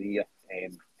young player of the year.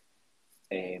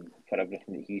 For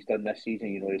everything that he's done this season,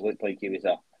 he looked like he was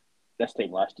this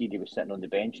time last year he was sitting on the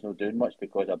bench, not doing much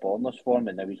because of Bournemouth's form,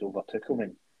 and now he's overtook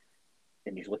him,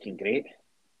 and he's looking great.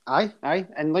 Aye,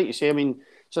 and like you say, I mean,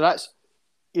 so that's,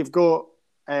 you've got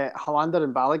Helander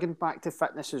and Balogun back to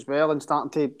fitness as well, and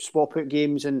starting to swap out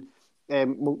games, and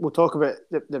we'll talk about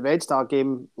the Red Star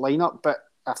game lineup, but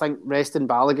I think resting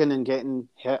Balogun and getting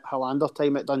Helander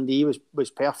time at Dundee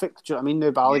was perfect. Do you know what I mean?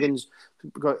 Now Balogun's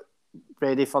got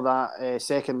ready for that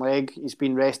second leg. He's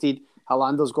been rested.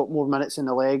 Helander's got more minutes in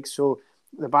the leg, so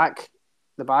the back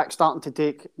starting to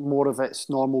take more of its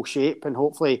normal shape, and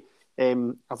hopefully, I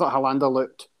thought Helander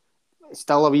looked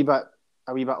still a wee bit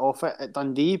off it at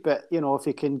Dundee, but if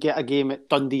he can get a game at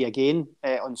Dundee again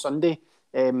on Sunday,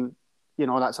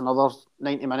 that's another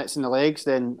 90 minutes in the legs,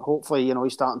 then hopefully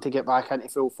he's starting to get back into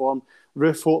full form.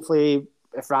 Roof, hopefully,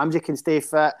 if Ramsey can stay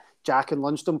fit, Jack and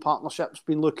Lundstrom partnership's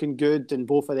been looking good, and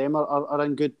both of them are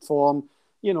in good form.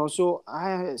 So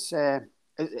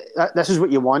this is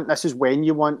what you want. This is when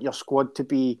you want your squad to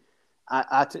be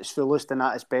at its fullest and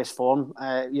at its best form.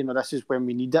 This is when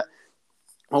we need it.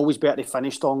 Always better to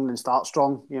finish strong than start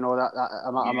strong.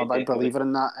 I'm a big believer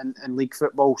in that in league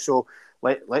football. So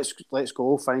let's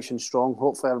go finishing strong.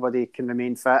 Hopefully everybody can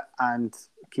remain fit and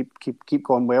keep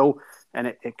going well. And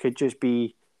it could just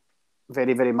be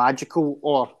very, very magical.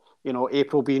 Or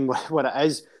April being what it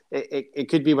is, it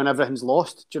could be when everything's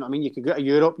lost. Do you know what I mean? You could go to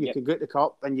Europe, you could go to the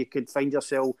Cup, and you could find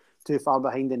yourself too far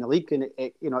behind in the league. And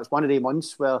it's one of the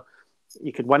months where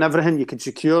you could win everything, you could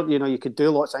secure, you could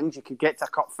do lots of things, you could get to a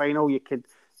cup final, you could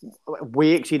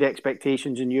way exceed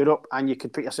expectations in Europe, and you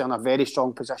could put yourself in a very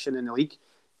strong position in the league.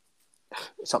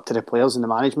 It's up to the players and the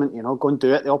management, go and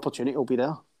do it. The opportunity will be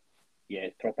there. Yeah,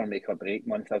 it's proper make or break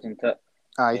month, isn't it?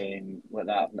 Aye. Like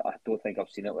that, I don't think I've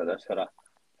seen it like this for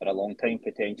a long time.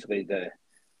 Potentially the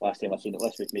last time I've seen it,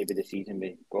 this was maybe the season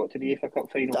we got to the UEFA Cup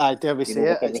final. Aye, dare we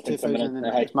say it? It's 2000.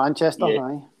 It's Manchester.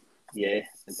 Aye. Yeah,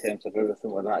 in terms of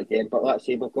everything like that again. But let's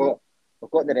say we've got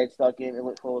the Red Star game to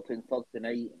look forward to on Thursday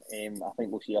night. I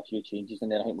think we'll see a few changes in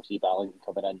there. I think we'll see Balogun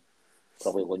coming in,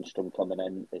 probably Lundstrom coming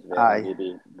in as well. Aye.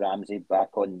 Maybe Ramsey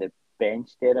back on the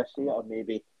bench there, I see it, or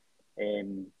maybe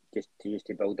just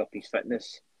to build up his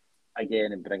fitness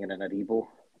again and bringing in Aribo.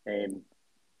 And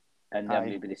then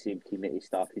maybe the same team that he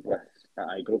started with at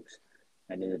Ibrox.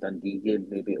 And in the Dundee game,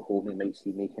 maybe at home, we might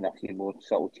see making a few more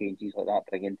subtle changes like that,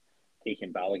 taking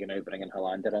Balogun out, bringing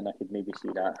Helander in. I could maybe see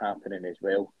that happening as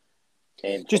well.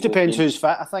 Just depends who's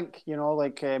fit, I think.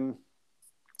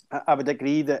 I would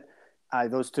agree that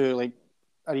those two, like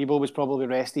Aribo was probably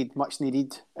rested, much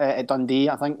needed at Dundee.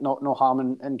 I think no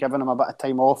harm in giving him a bit of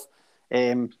time off.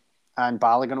 And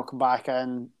Balogun will come back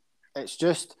in. It's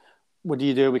just, what do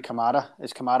you do with Kamara?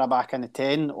 Is Kamara back in the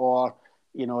 10, or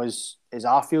is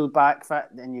Arfield back fit?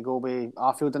 Then you go with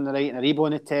Arfield on the right and Aribo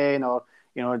in the 10, or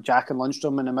Jack and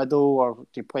Lundstrom in the middle, or do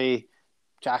you play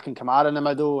Jack and Kamara in the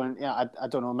middle? And I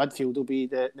don't know, midfield will be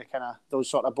the kind of those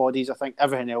sort of bodies. I think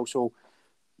everything else will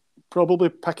probably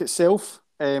pick itself.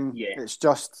 It's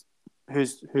just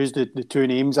who's the two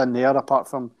names in there apart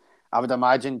from I would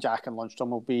imagine Jack and Lundstram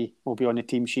will be on the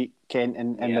team sheet. Kent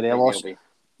and I Morelos. think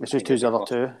It's just who's the other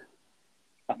two.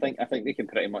 I think we can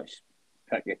pretty much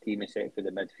pick your team except for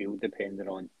the midfield, depending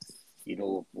on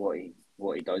what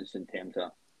he does in terms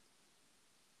of,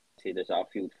 say, does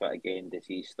Arfield fit again? Does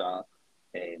he start?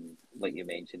 Like you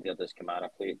mentioned, there does Kamara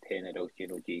play at 10, or else do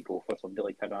you go for somebody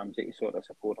like a Ramsey to sort of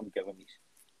support him, give him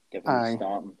his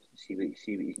start and see what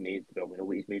he's made. Well, we know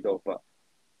what he's made of, but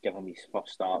give him his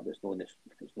first start that's known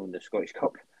in the Scottish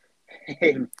Cup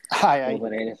more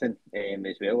than anything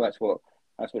as well.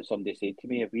 That's what somebody said to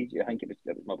me. I think it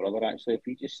was my brother actually. If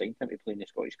we just signed him to play in the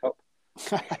Scottish Cup,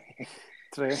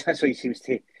 that's what he seems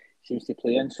to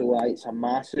play in. So it's a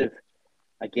massive.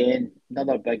 Again,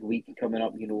 another big week coming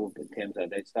up, in terms of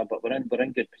Red Star. But we're in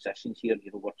good positions here.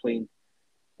 We're playing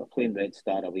Red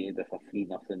Star away with a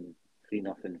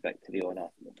 3-0 victory with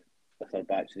our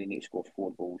back. So they need to score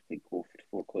 4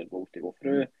 clear goals to go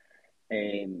through.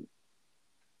 And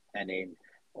then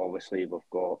obviously we've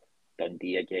got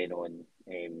Dundee again on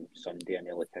Sunday, and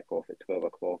they'll kick off at 12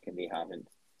 o'clock, and they haven't,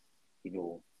 we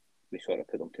sort of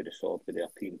put them to the sword with their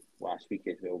team last week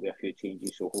as well with a few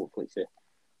changes. So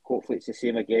hopefully it's the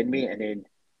same again, mate. And then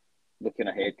looking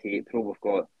ahead to April, we've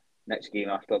got next game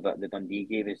after that. The Dundee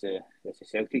game is the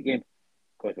Celtic game,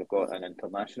 because we've got an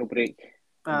international break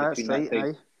that's right,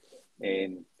 that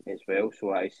time, as well.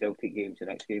 So Celtic game's the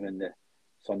next game, and the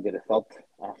Sunday the 3rd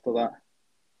after that.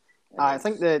 I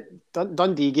think the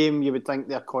Dundee game, you would think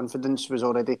their confidence was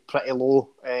already pretty low.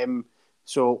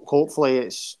 So hopefully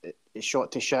it's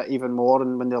shot to shit even more,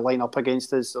 and when they line up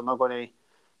against us, they're not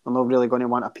really going to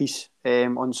want a piece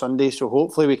on Sunday. So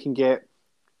hopefully we can get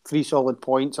 3 solid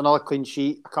points, another clean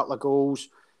sheet, a couple of goals.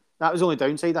 That was the only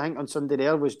downside, I think, on Sunday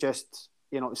there was just,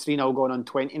 it's 3-0 going on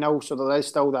 20-0. So there is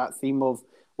still that theme of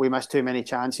we missed too many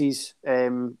chances.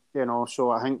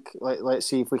 So I think let's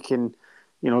see if we can,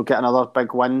 get another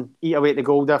big win, eat away at the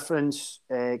goal difference,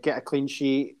 get a clean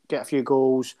sheet, get a few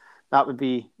goals. That would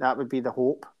be the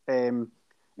hope.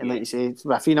 Like you say, with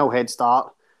a 3-0 head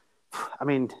start, I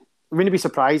mean, I wouldn't be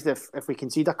surprised if we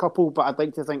concede a couple, but I'd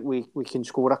like to think we can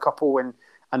score a couple and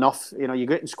enough. You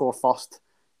go out and score first,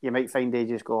 you might find they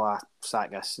just go,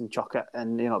 sack this and chuck it,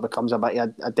 and it becomes a bit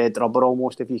of a dead rubber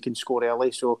almost if you can score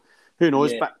early. So who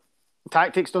knows? Yeah. But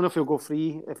tactics, don't know if we'll go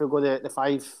free, if we'll go the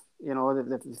 5,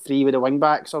 the 3 with the wing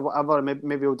backs or whatever.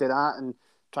 Maybe we'll do that and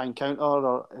try and counter,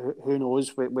 or who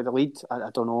knows with the lead. I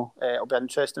don't know. It'll be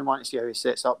interesting one to see how he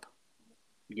sets up.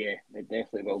 Yeah, it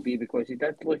definitely will be, because he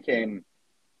did look.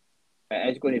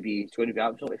 It's going to be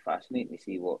absolutely fascinating to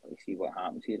see what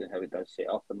happens here and how it does set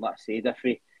up. And let's say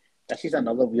this is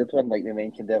another weird one, like we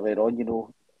mentioned earlier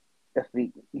on. If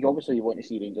you obviously want to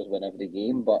see Rangers win every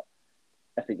game, but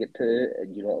if we get to it,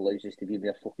 and it allows us to be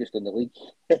more focused on the league,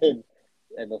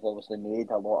 and we've obviously made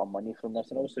a lot of money from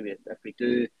this. And also, if we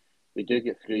do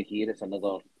get through here, I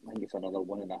think it's another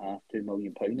 £1.5-2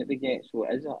 million that we get. So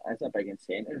it is a big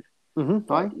incentive.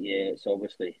 Right. Yeah, it's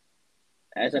obviously.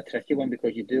 It is a tricky one,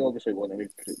 because you do obviously want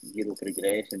to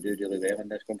progress and do really well in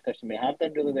this competition. We have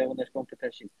done really well in this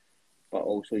competition, but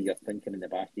also you're thinking in the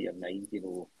back of your mind,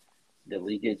 the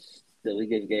league is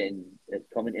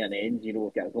it's coming to an end. We've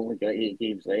only got 8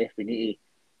 games left. We need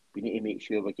to make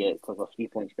sure because we're 3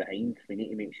 points behind. We need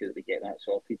to make sure that we get that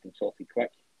sorted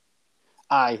quick.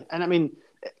 Aye, and I mean,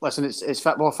 listen, it's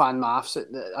football fan maths.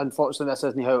 Unfortunately, this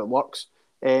isn't how it works.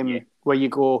 Where you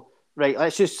go, right,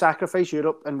 let's just sacrifice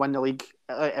Europe and win the league.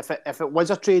 If it was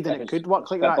a trade and it could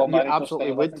work like that, you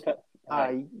absolutely would.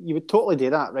 You would totally do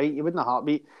that, right? You wouldn't have a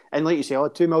heartbeat. And like you say,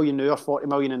 2 million now or 40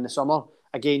 million in the summer.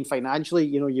 Again, financially,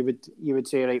 you would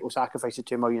say, right, we'll sacrifice the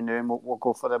 2 million now and we'll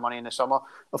go for the money in the summer.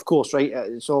 Of course, right,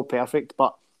 it's all perfect,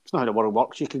 but it's not how the world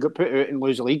works. You could get put out and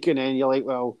lose the league, and then you're like,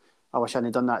 well, I wish I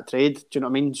hadn't done that trade. Do you know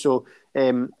what I mean? So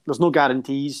there's no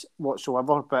guarantees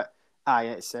whatsoever, but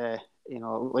it's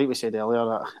like we said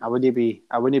earlier, I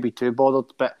wouldn't be too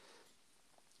bothered. But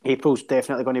April's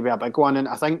definitely going to be a big one, and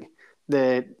I think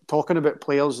talking about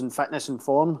players and fitness and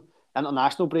form,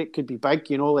 international break could be big.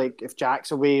 Like if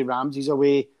Jack's away, Ramsey's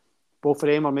away, both of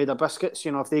them are made of biscuits.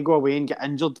 If they go away and get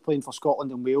injured playing for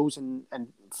Scotland and Wales and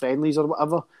friendlies or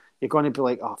whatever, you're going to be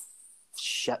like, oh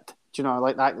shit. Do you know,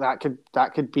 like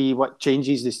that could be what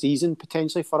changes the season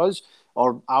potentially for us.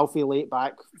 Or Alfie late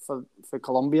back for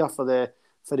Colombia for the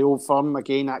old firm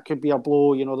again. That could be a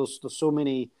blow. There's so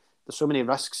many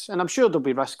risks, and I'm sure there'll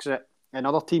be risks in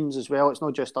other teams as well. It's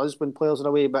not just us when players are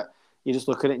away, but you just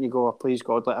look at it and you go, oh, please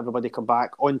God, let everybody come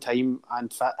back on time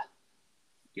and fit.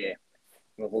 Yeah,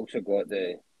 we've also got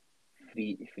the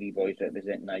three boys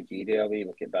representing Nigeria away.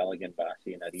 Look at Balogun,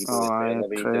 Bassey, and Aribo as well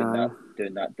away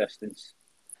doing that distance.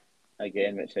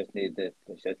 again, which isn't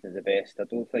the best. I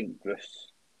don't think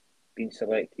Bruce been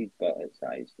selected, but it's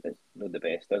not the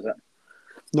best, is it?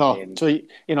 No. So an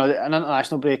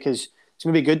international break is it's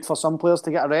going to be good for some players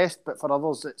to get a rest, but for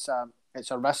others it's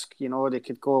a risk. They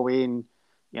could go away and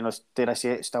dare I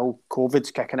say it, still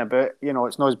COVID's kicking about.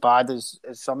 It's not as bad as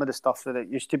some of the stuff that it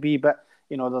used to be, but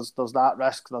there's that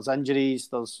risk. There's injuries.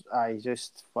 There's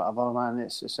just whatever, man.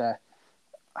 It's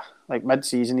like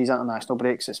mid-season, these international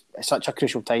breaks. It's such a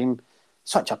crucial time.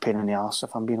 Such a pain in the arse,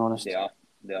 if I'm being honest. They are,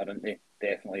 aren't they?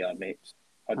 Definitely are, mate.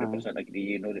 100% agree.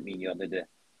 You know that me and you're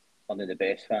one of the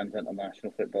best fans of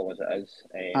international football as it is.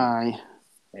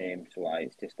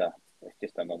 It's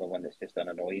just another one that's just an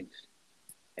annoyance.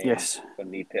 Yes. For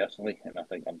me personally, and I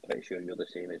think I'm pretty sure you're the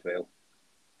same as well.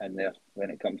 In there when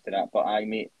it comes to that, but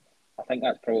mate, I think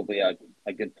that's probably a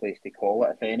good place to call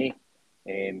it, if any.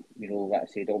 Like I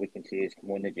said, all we can say is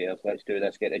come on the Gers, let's do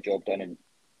this, get the job done, and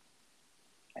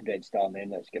Red Star, and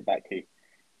then let's get back to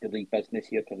the league business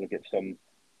here, because we've got some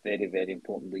very, very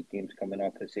important league games coming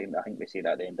up. I think we say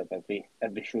that at the end of every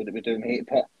show that we do, mate,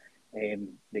 but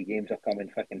the games are coming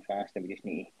thick and fast, and we just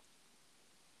need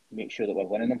to make sure that we're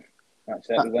winning them. That's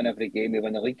it. We win every game, we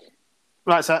win the league.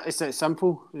 That's it. It's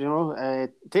simple,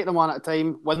 take them one at a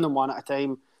time, win them one at a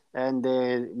time, and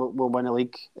we'll win the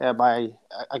league by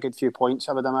a good few points,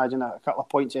 I would imagine, a couple of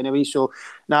points anyway. So,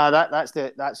 that's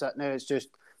it now. It's just,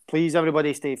 please,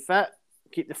 everybody stay fit,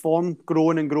 keep the form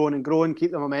growing and growing and growing,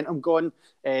 keep the momentum going.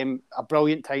 A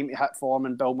brilliant time to hit form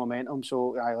and build momentum. So,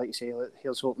 like you say,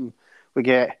 here's hoping we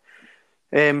get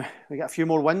a few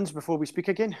more wins before we speak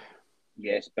again.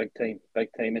 Yes, big time.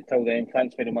 Until then,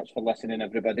 thanks very much for listening,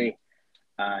 everybody.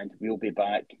 And we'll be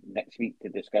back next week to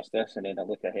discuss this, and then a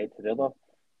look ahead to the other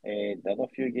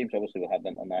few games. Obviously, we'll have the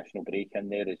international break in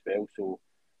there as well. So,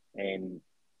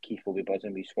 Keith will be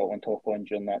buzzing with Scotland talk on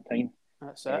during that time.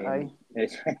 That's it,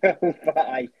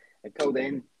 But until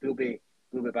then, we'll be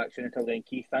back soon. Until then,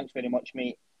 Keith, thanks very much,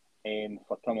 mate,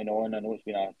 for coming on. I know it's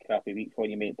been a crappy week for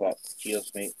you, mate, but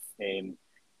cheers, mate.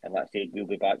 And like I said, we'll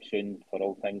be back soon for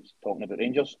all things talking about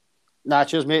Rangers.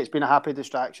 Cheers, mate. It's been a happy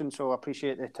distraction, so I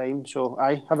appreciate the time. So,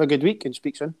 have a good week and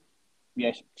speak soon.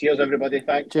 Yes. Cheers, everybody.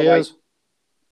 Thanks. Cheers. Bye-bye.